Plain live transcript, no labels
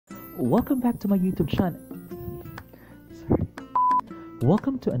Welcome back to my YouTube channel. Sorry.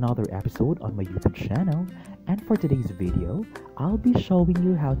 Welcome to another episode on my YouTube channel, and for today's video, I'll be showing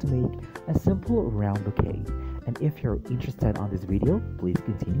you how to make a simple round bouquet. And if you're interested on this video, please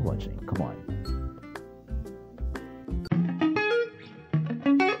continue watching. Come on.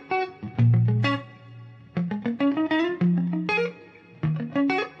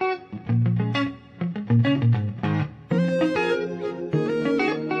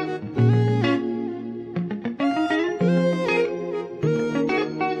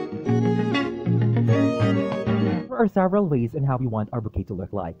 There are several ways in how we want our bouquet to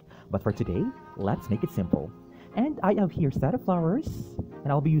look like, but for today, let's make it simple. And I have here a set of flowers,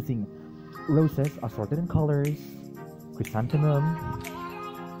 and I'll be using roses assorted in colors, chrysanthemum,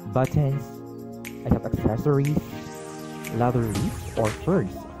 buttons. I have accessories, leather leaves, or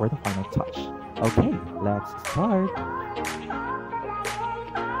ferns for the final touch. Okay, let's start.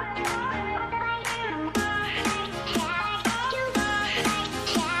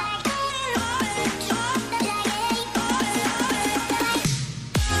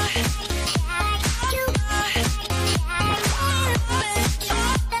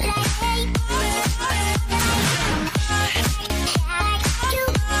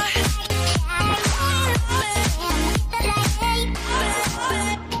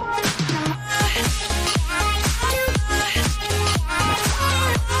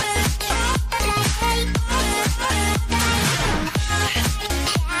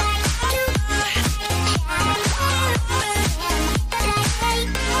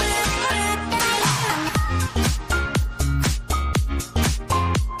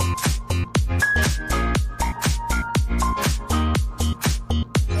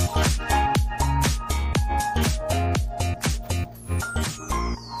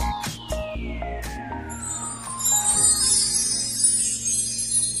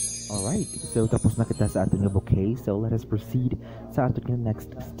 Alright, so tapos na kita sa ating bouquet. So let us proceed sa ating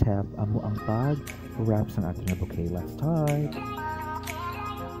next step. Amo ang pag-wrap sa ating bouquet. Let's start.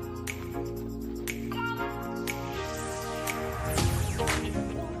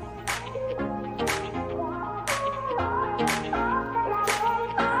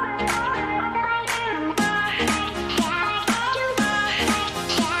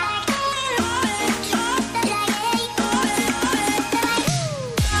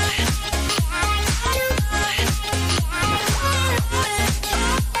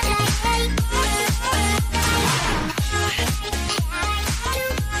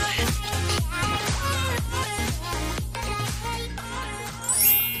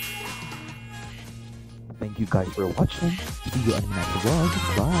 Thank you guys for watching. See you on the next vlog.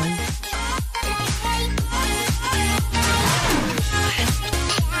 Bye!